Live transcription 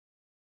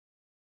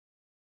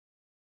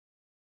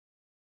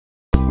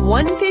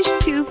One fish,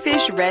 two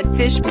fish, red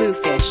fish, blue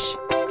fish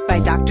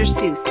by Dr.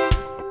 Seuss.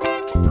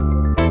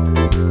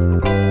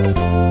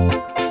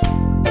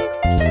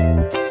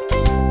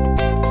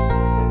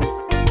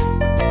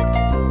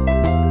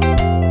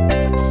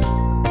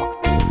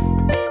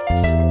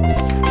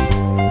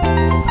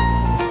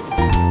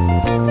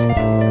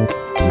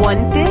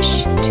 One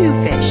fish, two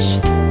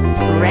fish,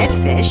 red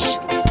fish,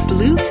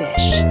 blue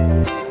fish.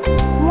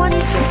 One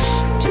fish,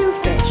 two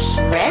fish,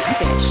 red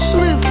fish,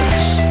 blue fish.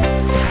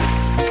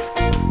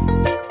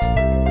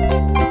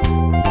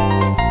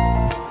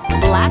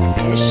 Black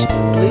fish,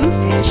 blue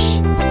fish,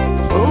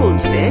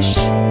 old fish,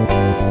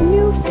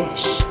 new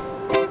fish.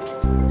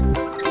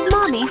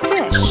 Mommy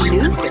fish,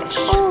 new fish,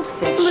 old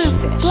fish, blue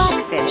fish,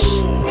 black fish.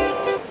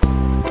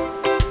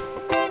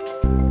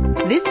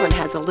 This one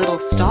has a little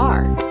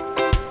star.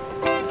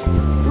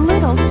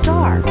 Little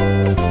star.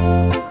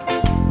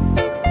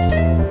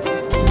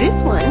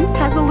 This one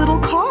has a little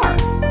car.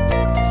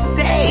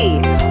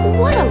 Say,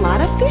 what a lot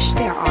of fish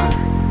there are.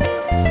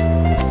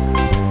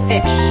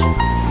 Fish,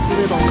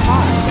 little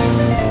car.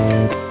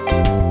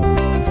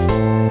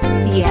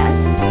 Yes,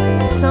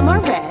 some are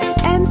red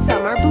and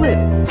some are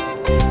blue.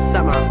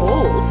 Some are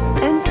old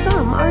and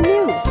some are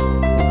new.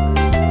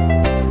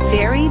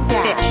 Very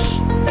bad. Fish,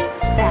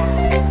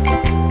 sad.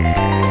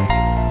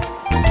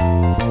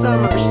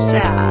 Some are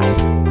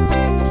sad.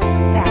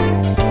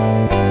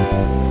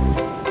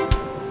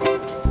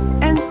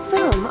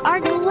 Some are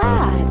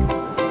glad.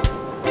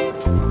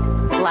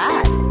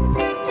 Glad.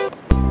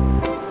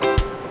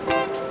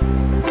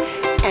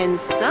 And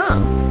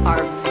some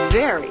are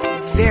very,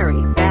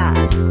 very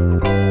bad.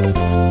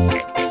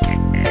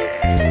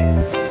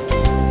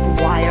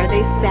 Why are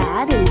they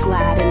sad and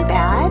glad and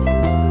bad?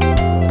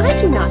 I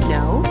do not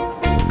know.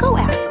 Go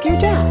ask your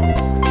dad.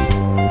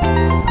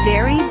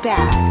 Very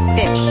bad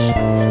fish.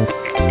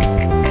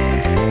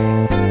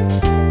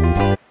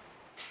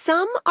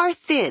 Some are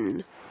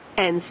thin.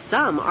 And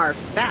some are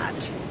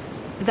fat.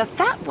 The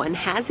fat one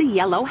has a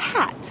yellow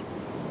hat.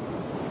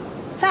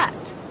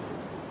 Fat.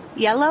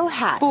 Yellow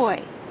hat.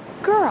 Boy.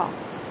 Girl.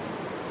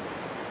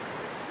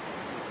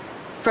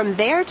 From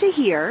there to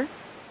here,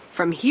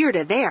 from here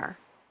to there,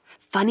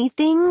 funny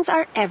things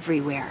are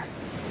everywhere.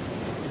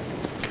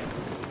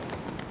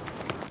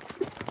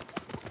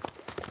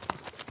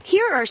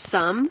 Here are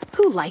some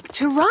who like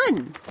to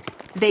run.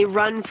 They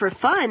run for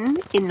fun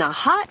in the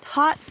hot,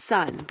 hot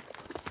sun.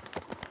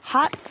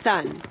 Hot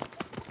sun.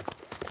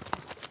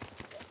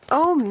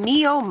 Oh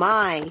me, oh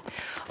my.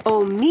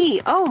 Oh me,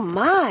 oh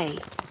my.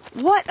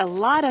 What a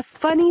lot of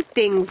funny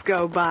things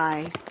go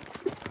by.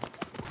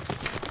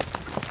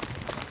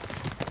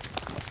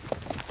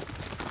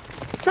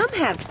 Some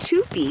have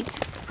 2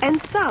 feet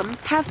and some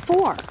have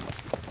 4.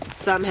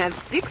 Some have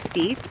 6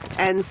 feet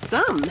and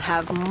some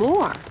have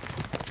more.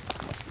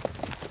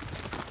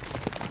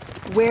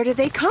 Where do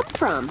they come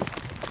from?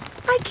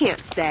 I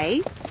can't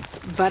say.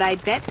 But I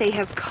bet they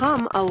have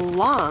come a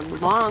long,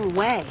 long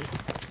way.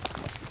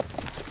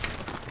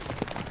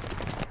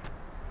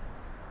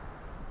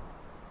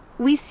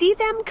 We see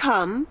them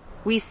come,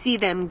 we see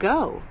them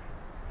go.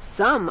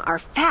 Some are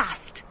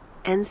fast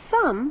and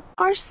some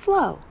are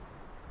slow.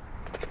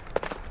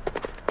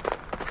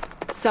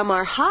 Some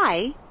are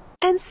high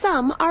and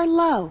some are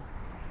low.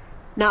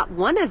 Not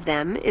one of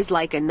them is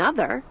like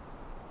another.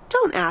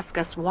 Don't ask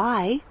us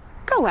why.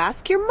 Go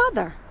ask your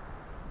mother.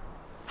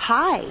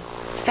 High,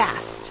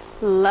 fast,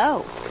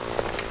 low.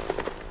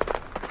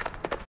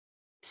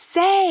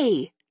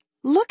 Say,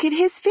 look at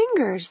his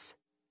fingers.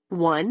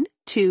 1,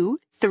 2,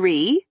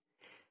 3.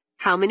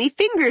 How many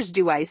fingers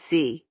do I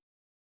see?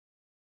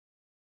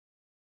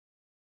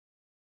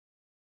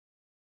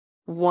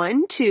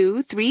 1,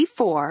 2, 3,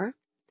 4,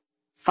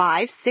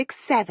 5, 6,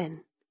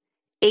 7,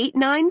 8,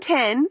 9,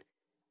 10.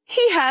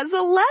 He has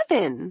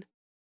 11.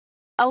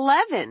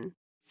 11,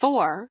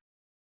 4.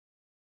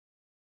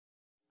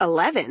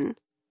 11.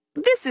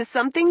 This is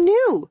something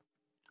new.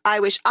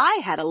 I wish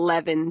I had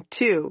 11,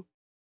 too.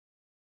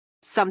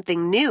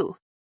 Something new.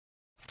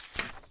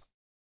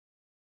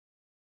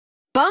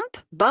 Bump,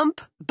 bump,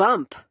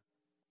 bump.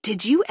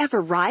 Did you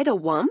ever ride a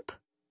wump?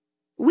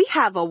 We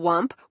have a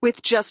wump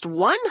with just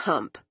 1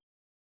 hump.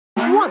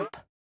 Wump.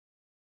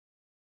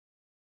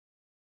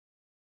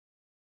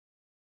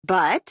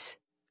 But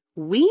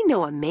we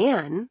know a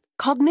man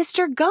called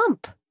Mr.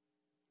 Gump.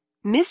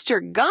 Mr.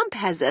 Gump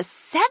has a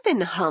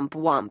 7-hump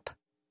wump.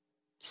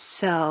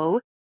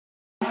 So,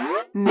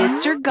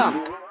 Mr.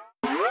 Gump.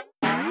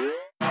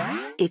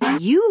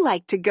 If you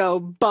like to go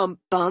bump,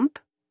 bump,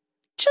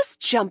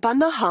 just jump on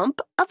the hump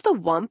of the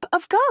wump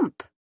of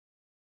Gump.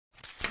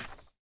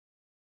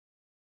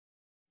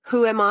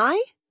 Who am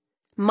I?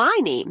 My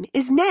name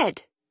is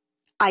Ned.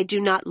 I do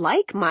not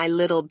like my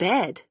little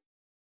bed.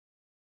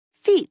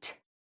 Feet.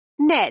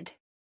 Ned.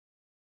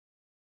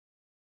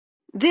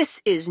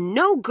 This is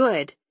no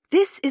good.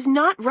 This is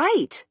not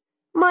right.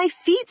 My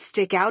feet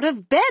stick out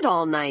of bed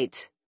all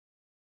night.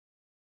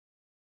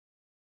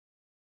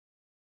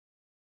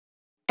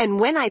 And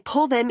when I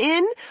pull them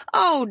in,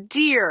 oh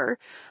dear,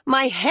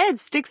 my head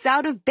sticks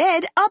out of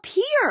bed up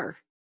here.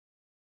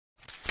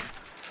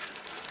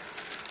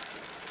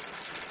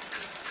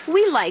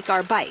 We like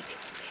our bike.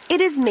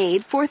 It is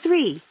made for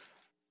three.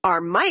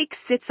 Our Mike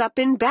sits up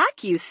in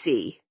back, you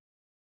see.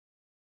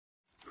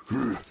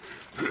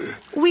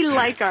 We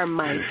like our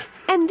Mike,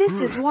 and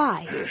this is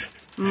why.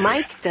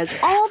 Mike does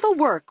all the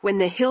work when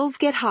the hills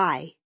get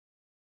high.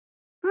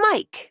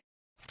 Mike.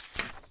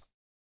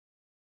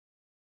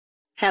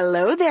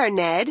 Hello there,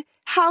 Ned.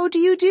 How do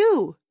you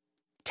do?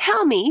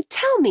 Tell me,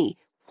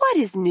 what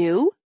is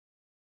new?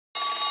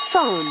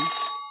 Phone.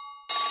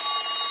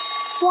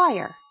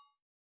 Wire.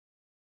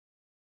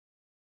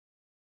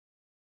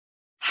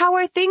 How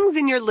are things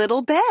in your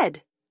little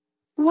bed?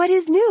 What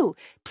is new?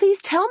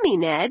 Please tell me,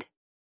 Ned.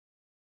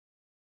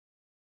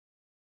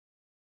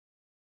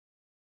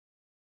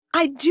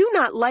 I do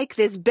not like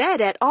this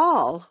bed at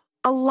all.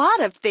 A lot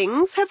of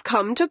things have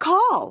come to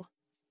call.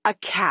 A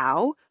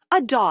cow, a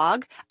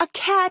dog, a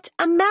cat,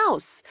 a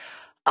mouse.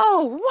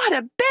 Oh, what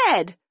a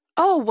bed!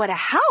 Oh, what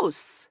a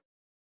house!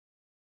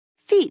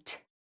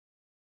 Feet.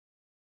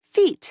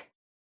 Feet.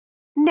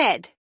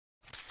 Ned.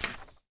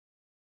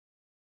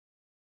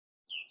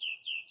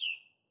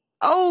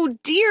 Oh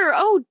dear,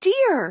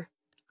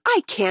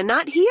 I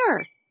cannot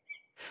hear.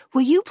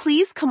 Will you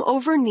please come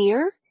over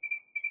near?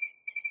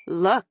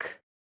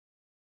 Look.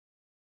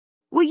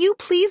 Will you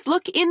please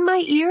look in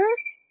my ear?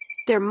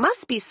 There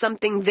must be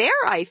something there,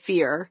 I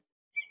fear.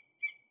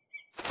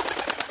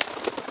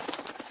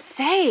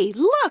 Say,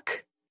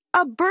 look!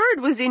 A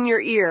bird was in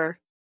your ear.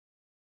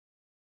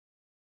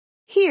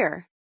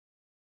 Here,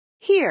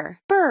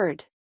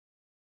 bird.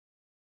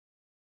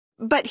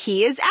 But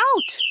he is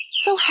out,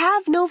 so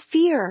have no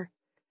fear.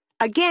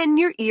 Again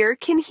your ear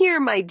can hear,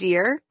 my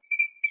dear.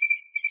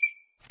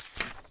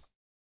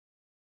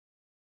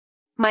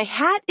 My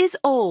hat is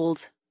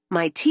old,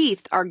 my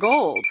teeth are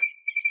gold.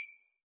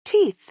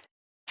 Teeth,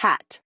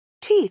 hat,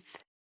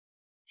 teeth.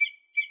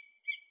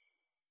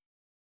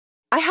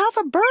 I have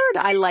a bird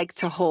I like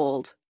to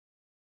hold.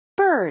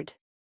 Bird.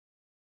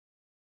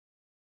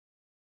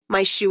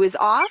 My shoe is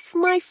off,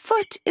 my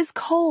foot is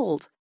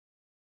cold.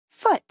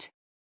 Foot,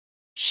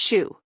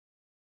 shoe.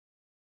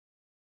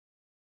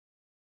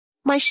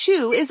 My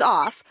shoe is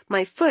off,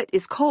 my foot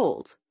is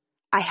cold.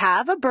 I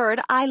have a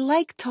bird I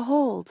like to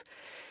hold.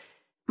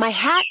 My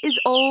hat is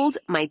old,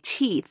 my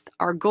teeth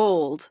are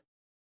gold.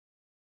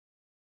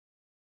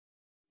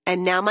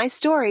 And now my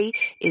story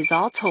is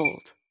all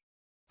told.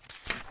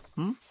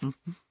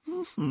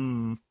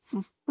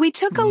 We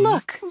took a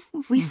look.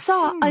 We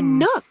saw a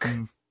nook.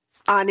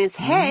 On his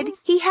head,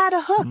 he had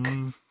a hook.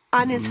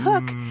 On his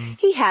hook,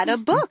 he had a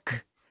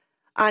book.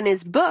 On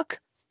his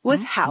book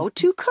was how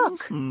to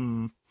cook.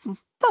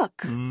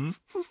 Book.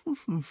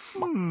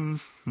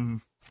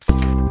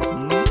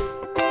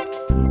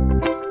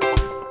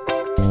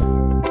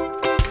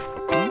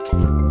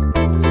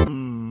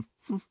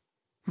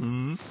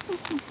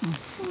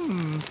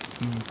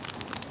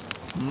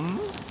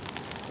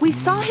 We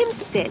saw him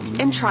sit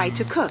and try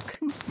to cook.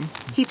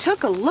 He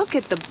took a look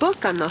at the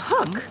book on the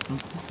hook.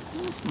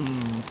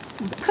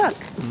 Cook,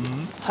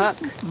 hook.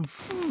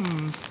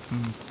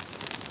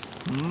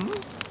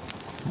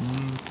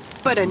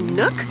 But a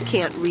nook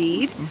can't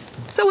read,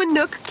 so a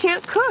nook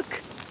can't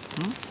cook.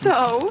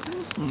 So,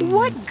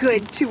 what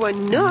good to a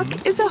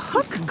nook is a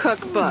hook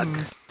cookbook?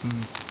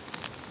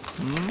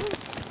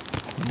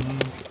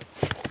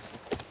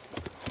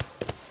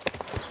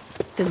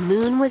 The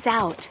moon was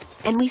out,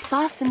 and we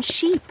saw some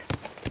sheep.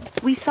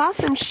 We saw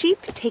some sheep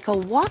take a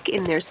walk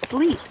in their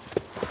sleep.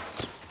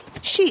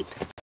 Sheep.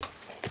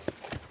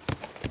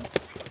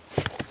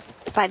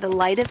 By the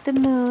light of the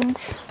moon,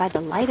 by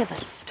the light of a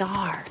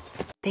star,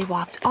 they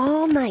walked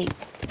all night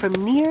from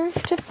near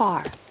to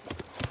far.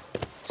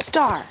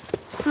 Star,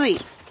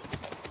 sleep.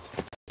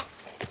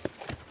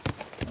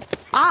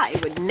 I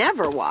would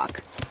never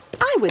walk.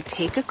 I would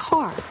take a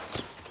car.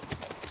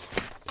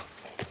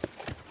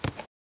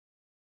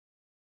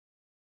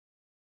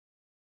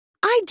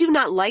 I do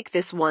not like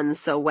this one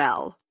so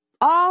well.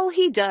 All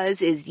he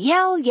does is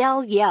yell,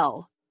 yell,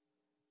 yell.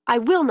 I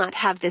will not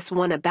have this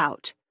one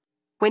about.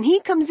 When he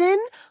comes in,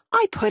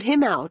 I put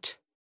him out.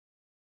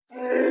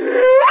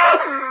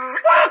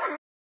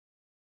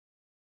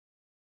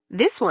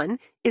 This one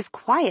is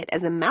quiet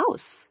as a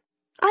mouse.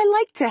 I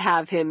like to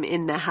have him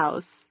in the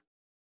house.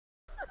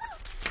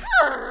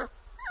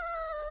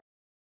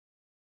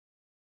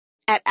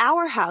 At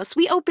our house,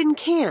 we open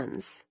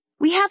cans.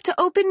 We have to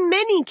open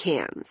many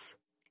cans.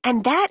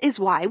 And that is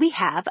why we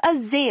have a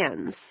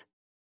Zans.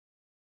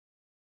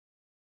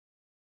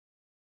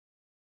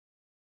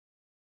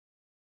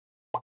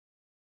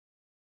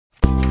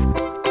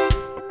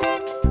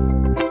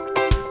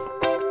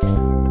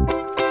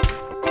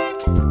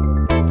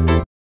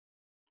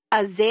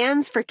 A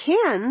Zans for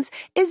cans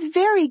is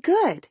very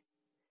good.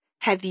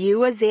 Have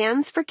you a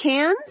Zans for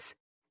cans?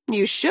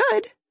 You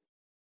should.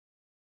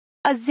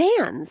 A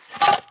Zans.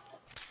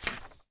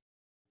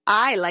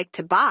 I like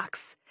to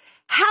box.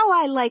 How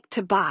I like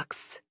to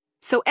box.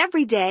 So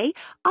every day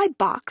I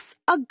box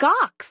a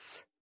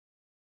gox.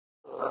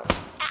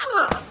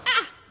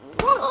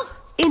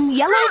 In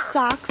yellow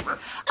socks,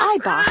 I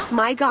box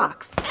my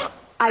gox.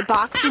 I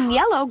box in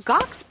yellow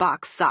Gox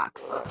box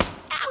socks.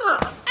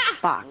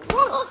 Box.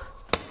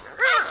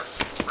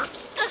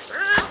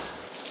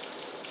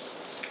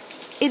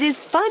 It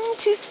is fun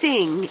to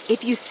sing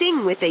if you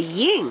sing with a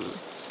ying.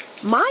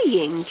 My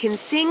ying can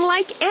sing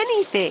like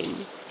anything.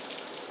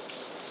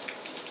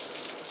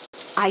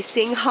 I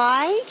sing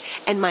high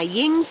and my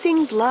ying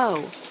sings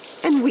low,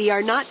 and we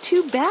are not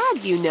too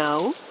bad, you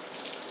know.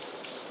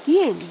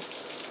 Ying.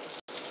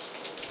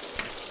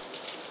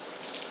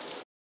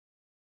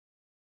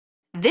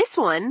 This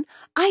one,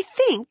 I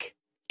think,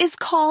 is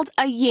called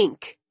a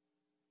yink.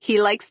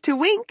 He likes to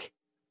wink.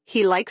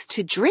 He likes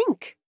to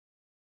drink.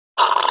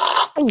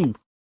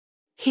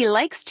 He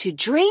likes to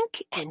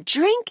drink and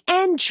drink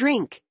and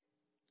drink.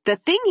 The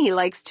thing he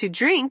likes to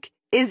drink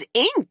is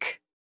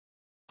ink.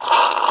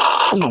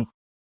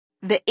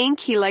 The ink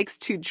he likes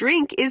to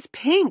drink is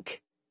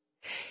pink.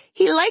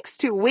 He likes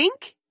to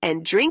wink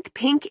and drink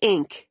pink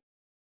ink.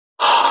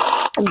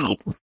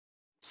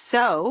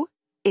 So,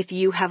 if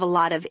you have a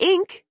lot of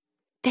ink,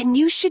 then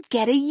you should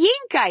get a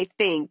yink, I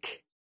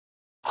think.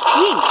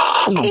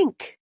 Yink,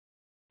 ink.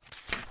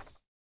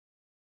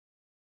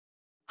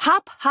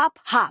 Hop, hop,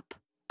 hop.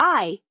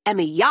 I am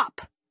a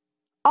yop.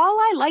 All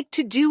I like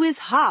to do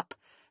is hop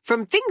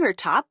from finger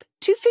top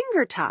to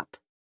finger top.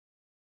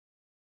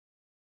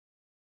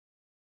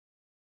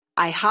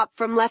 I hop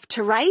from left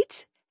to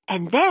right,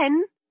 and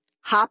then,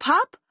 hop,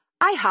 hop,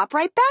 I hop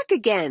right back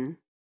again.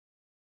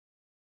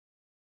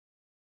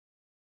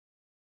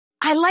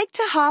 I like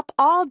to hop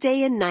all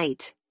day and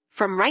night,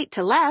 from right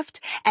to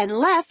left and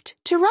left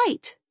to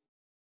right.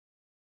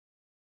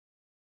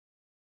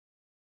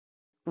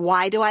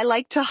 Why do I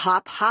like to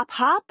hop, hop,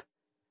 hop?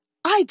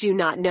 I do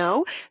not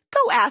know.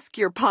 Go ask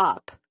your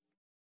pop.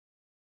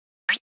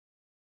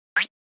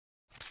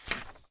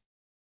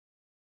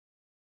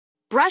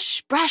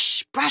 Brush,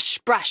 brush, brush,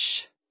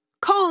 brush.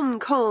 Comb,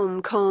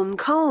 comb, comb,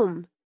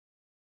 comb.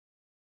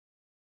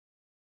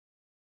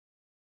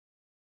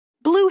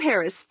 Blue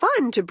hair is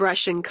fun to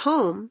brush and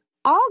comb.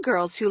 All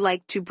girls who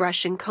like to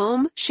brush and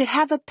comb should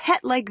have a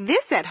pet like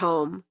this at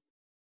home.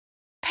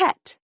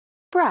 Pet,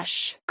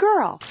 brush,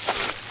 girl.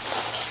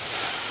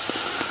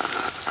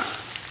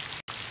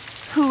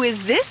 Who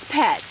is this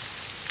pet?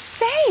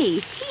 Say,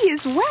 he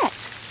is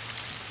wet.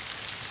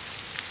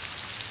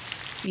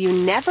 You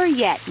never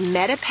yet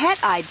met a pet,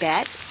 I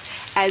bet,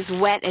 as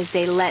wet as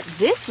they let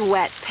this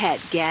wet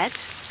pet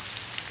get.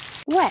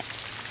 Wet.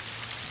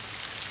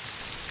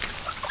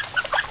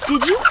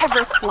 Did you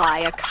ever fly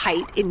a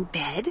kite in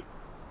bed?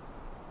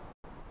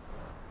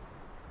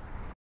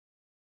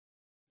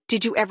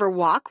 Did you ever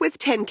walk with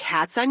 10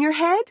 cats on your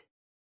head?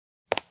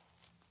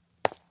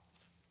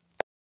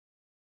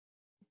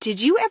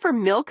 Did you ever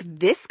milk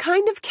this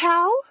kind of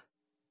cow?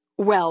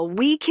 Well,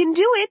 we can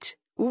do it.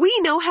 We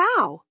know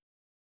how.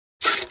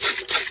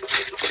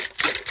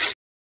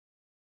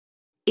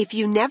 If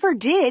you never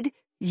did,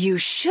 you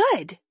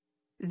should.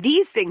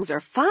 These things are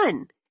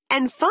fun,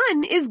 and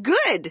fun is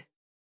good.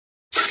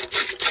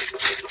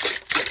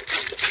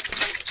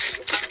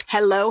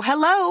 Hello,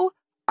 hello.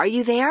 Are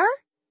you there?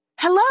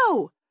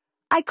 Hello.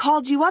 I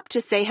called you up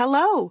to say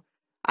hello.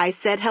 I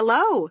said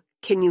hello.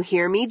 Can you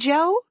hear me,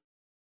 Joe?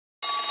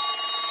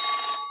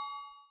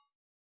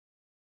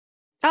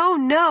 Oh,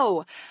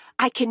 no.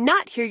 I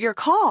cannot hear your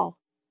call.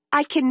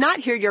 I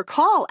cannot hear your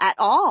call at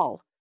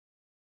all.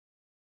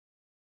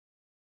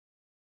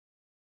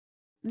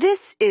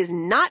 This is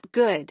not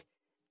good,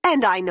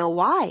 and I know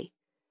why.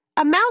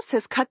 A mouse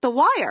has cut the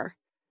wire.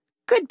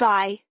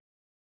 Goodbye.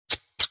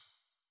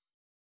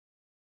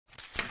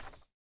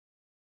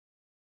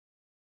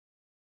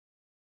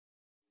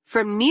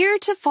 From near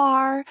to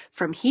far,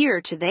 from here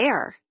to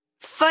there,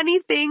 funny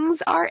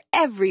things are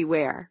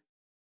everywhere.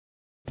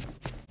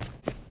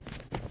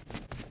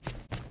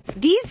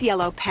 These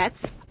yellow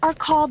pets are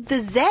called the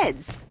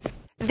Zeds.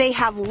 They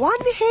have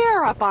one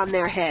hair up on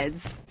their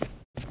heads.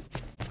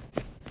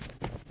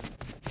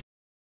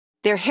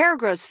 Their hair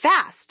grows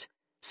fast.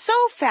 So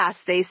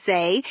fast, they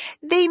say,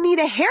 they need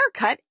a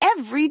haircut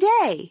every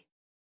day.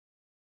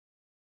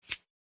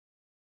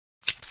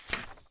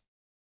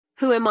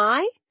 Who am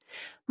I?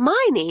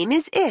 My name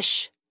is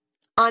Ish.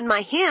 On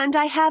my hand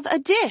I have a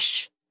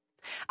dish.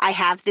 I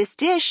have this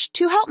dish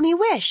to help me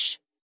wish.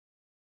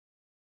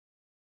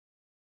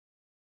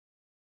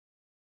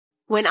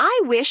 When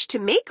I wish to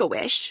make a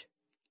wish,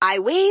 I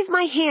wave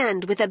my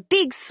hand with a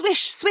big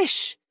swish,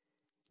 swish.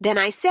 Then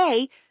I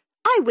say,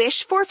 I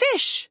wish for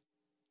fish.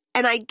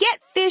 And I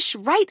get fish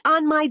right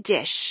on my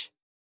dish.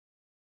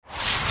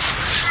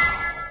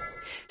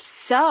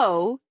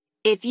 So,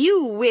 if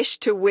you wish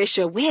to wish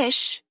a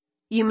wish,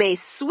 you may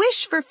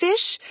swish for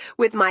fish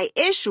with my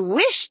Ish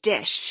wish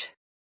dish.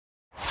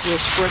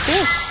 Wish for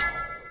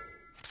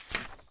fish.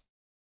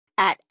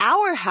 At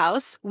our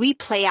house, we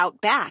play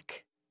out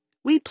back.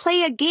 We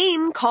play a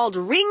game called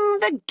Ring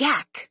the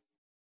Gack.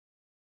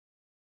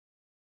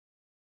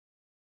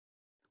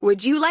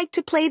 Would you like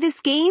to play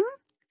this game?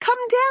 Come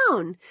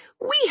down.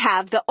 We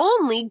have the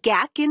only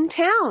gack in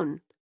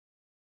town.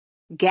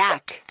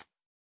 Gack.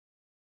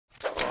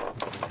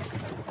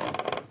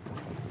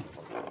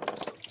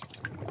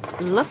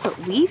 Look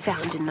what we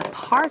found in the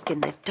park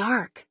in the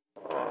dark.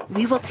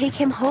 We will take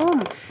him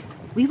home.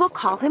 We will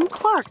call him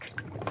Clark.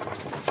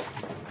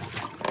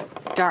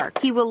 Dark.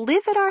 He will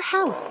live at our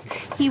house.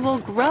 He will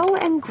grow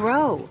and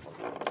grow.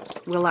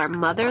 Will our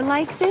mother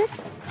like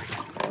this?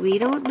 We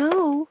don't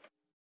know.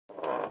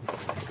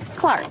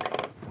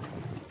 Clark.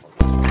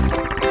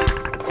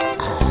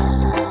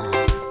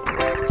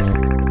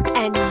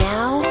 And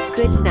now,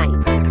 good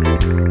night.